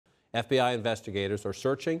FBI investigators are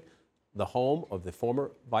searching the home of the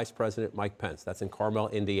former Vice President Mike Pence. That's in Carmel,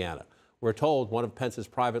 Indiana. We're told one of Pence's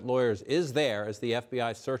private lawyers is there as the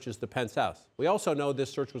FBI searches the Pence house. We also know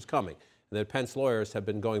this search was coming, and that Pence lawyers have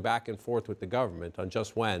been going back and forth with the government on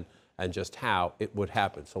just when and just how it would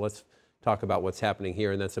happen. So let's talk about what's happening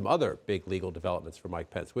here and then some other big legal developments for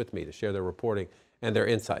Mike Pence. With me to share their reporting and their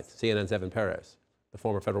insights, CNN's Evan Perez, the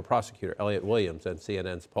former federal prosecutor Elliot Williams, and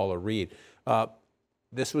CNN's Paula Reed.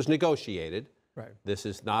 This was negotiated. Right. This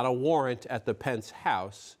is not a warrant at the Pence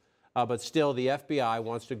house, but still the FBI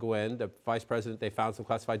wants to go in. The vice president, they found some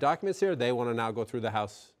classified documents here. They want to now go through the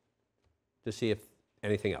house to see if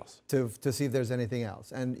anything else. To see if there's anything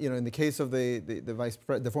else. And, you know, in the case of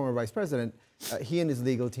the former vice president, he and his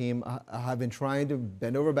legal team have been trying to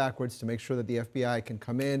bend over backwards to make sure that the FBI can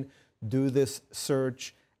come in, do this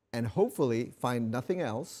search, and hopefully find nothing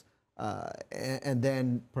else. And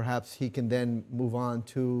then perhaps he can then move on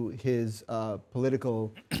to his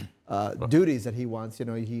political duties that he wants. You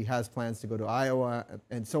know, he has plans to go to Iowa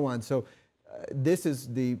and so on. So this is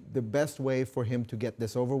the best way for him to get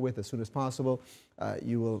this over with as soon as possible.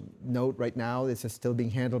 You will note right now this is still being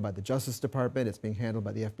handled by the Justice Department. It's being handled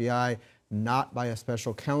by the FBI, not by a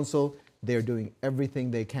special counsel. They're doing everything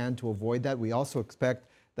they can to avoid that. We also expect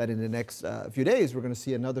that in the next few days, we're going to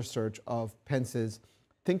see another search of Pence's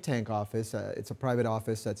think tank office. It's a private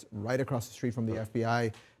office that's right across the street from the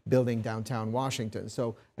FBI building downtown Washington.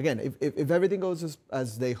 So again, if everything goes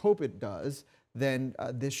as they hope it does, then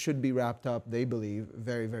this should be wrapped up, they believe,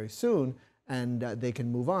 very, very soon, and they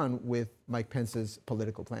can move on with Mike Pence's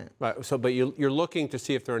political plan. Right. So, but you're looking to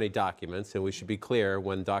see if there are any documents, and we should be clear,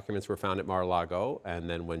 when documents were found at Mar-a-Lago, and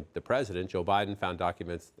then when the president, Joe Biden, found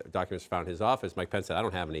documents found in his office, Mike Pence said, I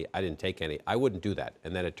don't have any, I didn't take any, I wouldn't do that.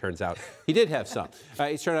 And then it turns out he did have some.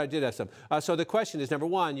 It turned out he did have some. So the question is, number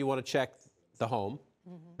one, you want to check the home,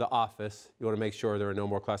 the office. You want to make sure there are no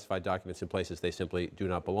more classified documents in places they simply do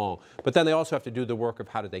not belong. But then they also have to do the work of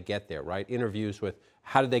how did they get there, right? Interviews with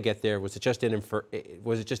how did they get there? Was it just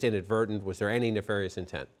inadvertent? Was there any nefarious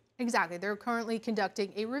intent? Exactly. They're currently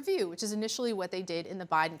conducting a review, which is initially what they did in the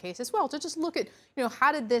Biden case as well, to just look at, you know,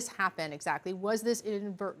 how did this happen exactly? Was this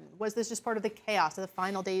inadvertent? Was this just part of the chaos of the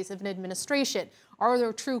final days of an administration? Are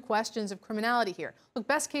there true questions of criminality here? Look,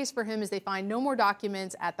 best case for him is they find no more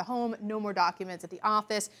documents at the home, no more documents at the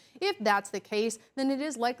office. If that's the case, then it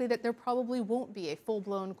is likely that there probably won't be a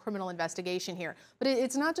full-blown criminal investigation here. But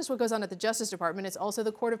it's not just what goes on at the Justice Department, it's also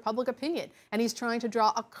the court of public opinion. And he's trying to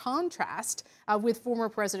draw a contrast with former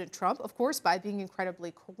President Trump, of course, by being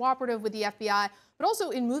incredibly cooperative with the FBI, but also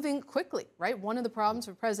in moving quickly, right? One of the problems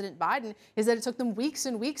for President Biden is that it took them weeks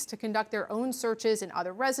and weeks to conduct their own searches in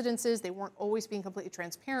other residences. They weren't always being completely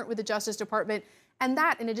transparent with the Justice Department. And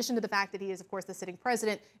that, in addition to the fact that he is, of course, the sitting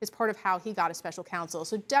president, is part of how he got a special counsel.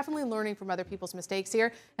 So definitely learning from other people's mistakes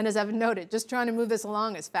here. And as Evan noted, just trying to move this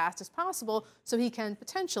along as fast as possible so he can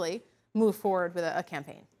potentially move forward with a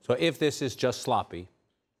campaign. So if this is just sloppy,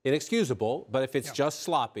 inexcusable, but if it's just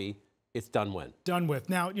sloppy, it's done when? Done with.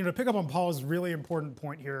 Now, you know, to pick up on Paul's really important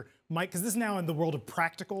point here, Mike, because this is now in the world of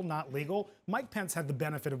practical, not legal. Mike Pence had the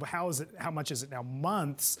benefit of how much is it now?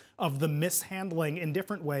 Months of the mishandling in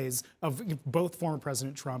different ways of both former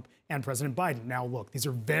President Trump and President Biden. Now, look, these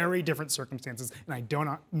are very different circumstances, and I do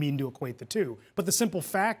not mean to equate the two. But the simple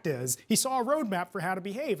fact is, he saw a roadmap for how to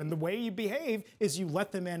behave, and the way you behave is you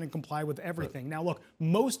let them in and comply with everything. Right. Now, look,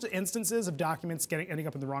 most instances of documents ending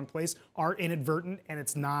up in the wrong place are inadvertent, and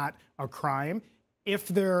it's not a crime. If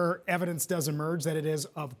their evidence does emerge that it is,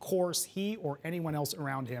 of course, he or anyone else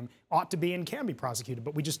around him ought to be and can be prosecuted,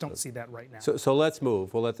 but we just don't see that right now. So let's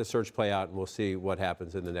move. We'll let the search play out, and we'll see what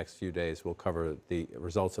happens in the next few days. We'll cover the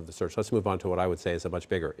results of the search. Let's move on to what I would say is a much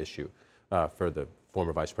bigger issue for the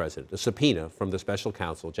former vice president. A subpoena from the special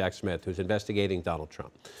counsel, Jack Smith, who's investigating Donald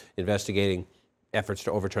Trump, investigating efforts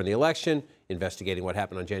to overturn the election, investigating what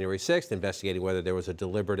happened on January 6th, investigating whether there was a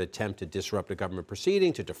deliberate attempt to disrupt a government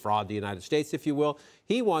proceeding, to defraud the United States, if you will.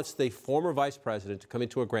 He wants the former vice president to come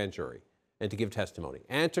into a grand jury and to give testimony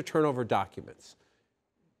and to turn over documents.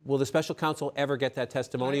 Will the special counsel ever get that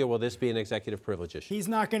testimony, or will this be an executive privilege issue? He's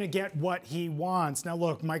not going to get what he wants. Now,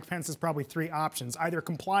 look, Mike Pence has probably three options. Either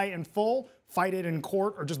comply in full, fight it in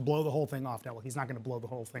court, or just blow the whole thing off. Now, look, he's not going to blow the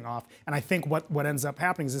whole thing off. And I think what ends up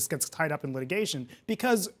happening is this gets tied up in litigation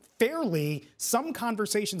because fairly, some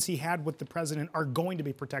conversations he had with the president are going to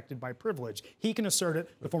be protected by privilege. He can assert it.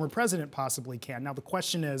 The former president possibly can. Now, the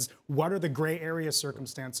question is, what are the gray area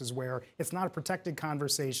circumstances where it's not a protected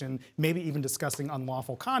conversation, maybe even discussing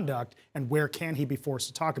unlawful conduct, and where can he be forced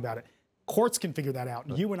to talk about it? Courts can figure that out.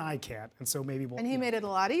 You and I can't, and so maybe we'll. And he made it a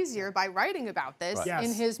lot easier by writing about this Yes.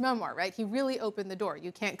 in his memoir, right? He really opened the door.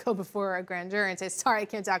 You can't go before a grand jury and say, sorry, I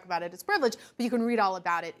can't talk about it, it's privilege, but you can read all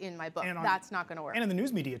about it in my book. That's not going to work. And in the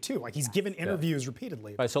news media, too. Like, he's given interviews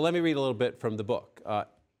repeatedly. All right, so let me read a little bit from the book.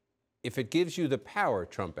 If it gives you the power,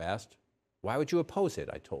 Trump asked, why would you oppose it?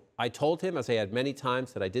 I told him, as I had many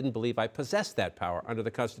times, that I didn't believe I possessed that power under the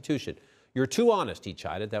Constitution. You're too honest, he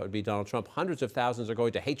chided. That would be Donald Trump. Hundreds of thousands are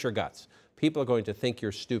going to hate your guts. People are going to think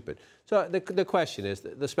you're stupid. So the question is,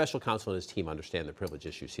 the special counsel and his team understand the privilege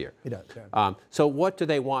issues here. He does, yeah. So what do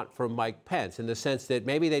they want from Mike Pence, in the sense that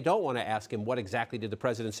maybe they don't want to ask him what exactly did the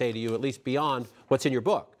president say to you, at least beyond what's in your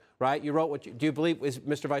book, right? You wrote what do you believe,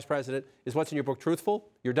 Mr. Vice President, is what's in your book truthful?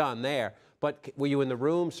 You're done there. But were you in the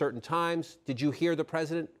room certain times? Did you hear the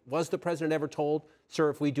president? Was the president ever told, sir,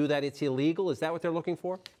 if we do that, it's illegal? Is that what they're looking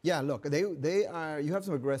for? Yeah, look, they are, you have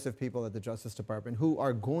some aggressive people at the Justice Department who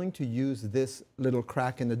are going to use this little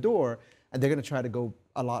crack in the door, and they're going to try to go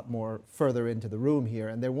a lot more further into the room here.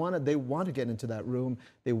 And they want to get into that room.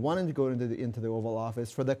 They wanted to go into the Oval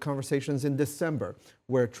Office for the conversations in December,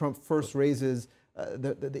 where Trump first raises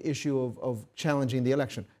the issue of challenging the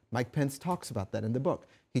election. Mike Pence talks about that in the book.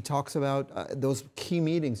 He talks about those key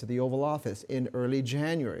meetings at the Oval Office in early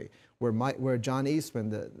January, where John Eastman,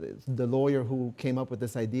 the lawyer who came up with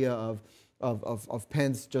this idea of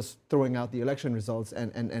Pence just throwing out the election results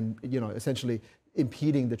and essentially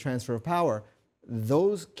impeding the transfer of power,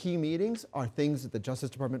 those key meetings are things that the Justice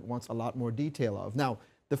Department wants a lot more detail of. Now,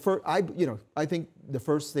 I think the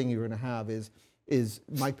first thing you're going to have is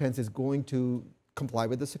Mike Pence is going to comply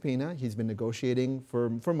with the subpoena. He's been negotiating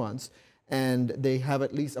for months. And they have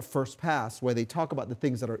at least a first pass where they talk about the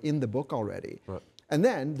things that are in the book already. Right. And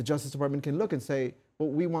then the Justice Department can look and say, well,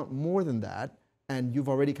 we want more than that, and you've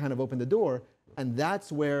already kind of opened the door. And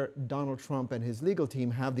that's where Donald Trump and his legal team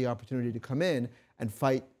have the opportunity to come in and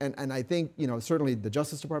fight. And I think, certainly the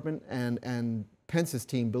Justice Department and Pence's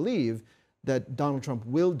team believe that Donald Trump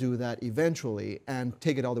will do that eventually and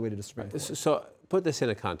take it all the way to the Supreme Court. So put this in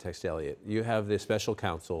a context, Elliot. You have the special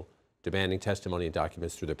counsel demanding testimony and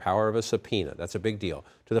documents through the power of a subpoena. That's a big deal.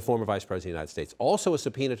 To the former Vice President of the United States. Also a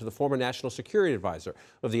subpoena to the former National Security Advisor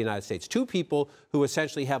of the United States. Two people who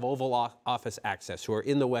essentially have Oval Office access, who are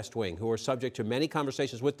in the West Wing, who are subject to many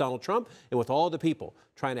conversations with Donald Trump and with all the people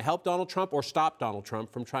trying to help Donald Trump or stop Donald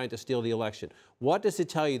Trump from trying to steal the election. What does it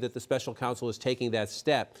tell you that the special counsel is taking that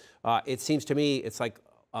step? It seems to me it's like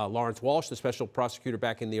Lawrence Walsh, the special prosecutor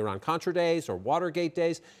back in the Iran-Contra days or Watergate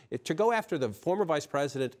days, to go after the former vice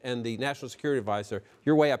president and the national security advisor,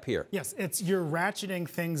 you're way up here. Yes, you're ratcheting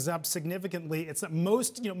things up significantly. It's that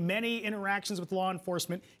many interactions with law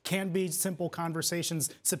enforcement can be simple conversations.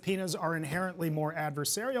 Subpoenas are inherently more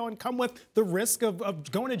adversarial and come with the risk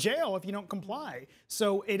of going to jail if you don't comply.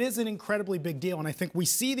 So it is an incredibly big deal, and I think we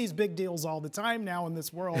see these big deals all the time now in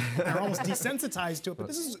this world and are almost desensitized to it. But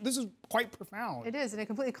this is quite profound. It is, and it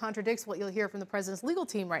completely contradicts what you'll hear from the president's legal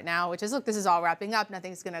team right now, which is, look, this is all wrapping up,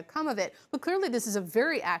 nothing's going to come of it. But clearly this is a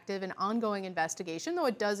very active and ongoing investigation, though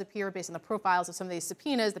it does appear, based on the profiles of some of these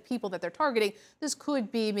subpoenas, the people that they're targeting, this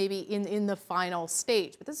could be maybe in the final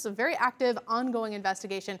stage. But this is a very active, ongoing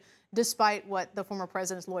investigation, despite what the former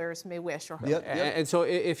president's lawyers may wish or hope. Yep. And so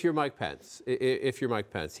if you're Mike Pence,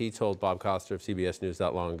 he told Bob Coster of CBS News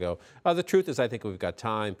not long ago, the truth is I think we've got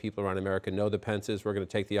time. People around America know the Pences. We're going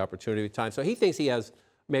to take the opportunity with time. So he thinks he has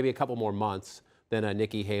maybe a couple more months than a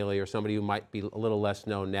Nikki Haley or somebody who might be a little less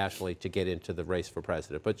known nationally to get into the race for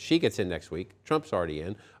president. But she gets in next week. Trump's already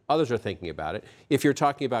in. Others are thinking about it. If you're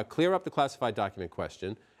talking about clear up the classified document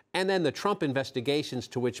question, and then the Trump investigations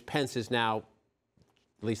to which Pence is now,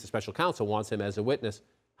 at least the special counsel wants him as a witness,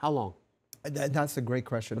 how long? That's a great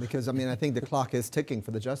question, because I think the clock is ticking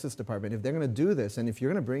for the Justice Department. If they're going to do this, and if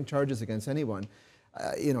you're going to bring charges against anyone,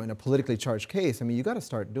 in a politically charged case, you got to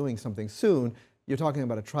start doing something soon. You're talking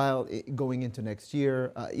about a trial going into next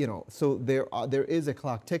year, so there is a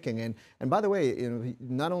clock ticking. And by the way,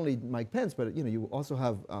 not only Mike Pence, but you also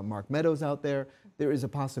have Mark Meadows out there. There is a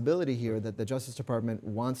possibility here that the Justice Department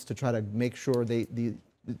wants to try to make sure they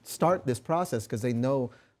start this process, because they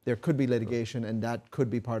know there could be litigation, and that could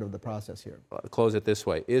be part of the process here. Close it this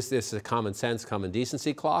way. Is this a common sense, common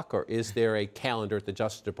decency clock, or is there a calendar at the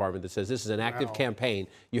Justice Department that says this is an active campaign,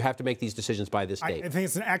 you have to make these decisions by this date? I think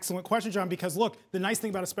it's an excellent question, John, because look, the nice thing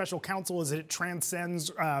about a special counsel is that it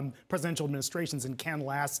transcends presidential administrations and can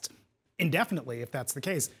last indefinitely if that's the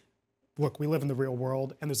case. Look, we live in the real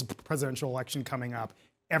world, and there's a presidential election coming up.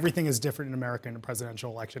 Everything is different in America in a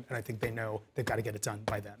presidential election, and I think they know they've got to get it done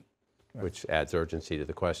by then. Which adds urgency to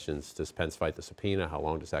the questions. Does Pence fight the subpoena? How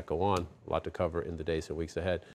long does that go on? A lot to cover in the days and weeks ahead.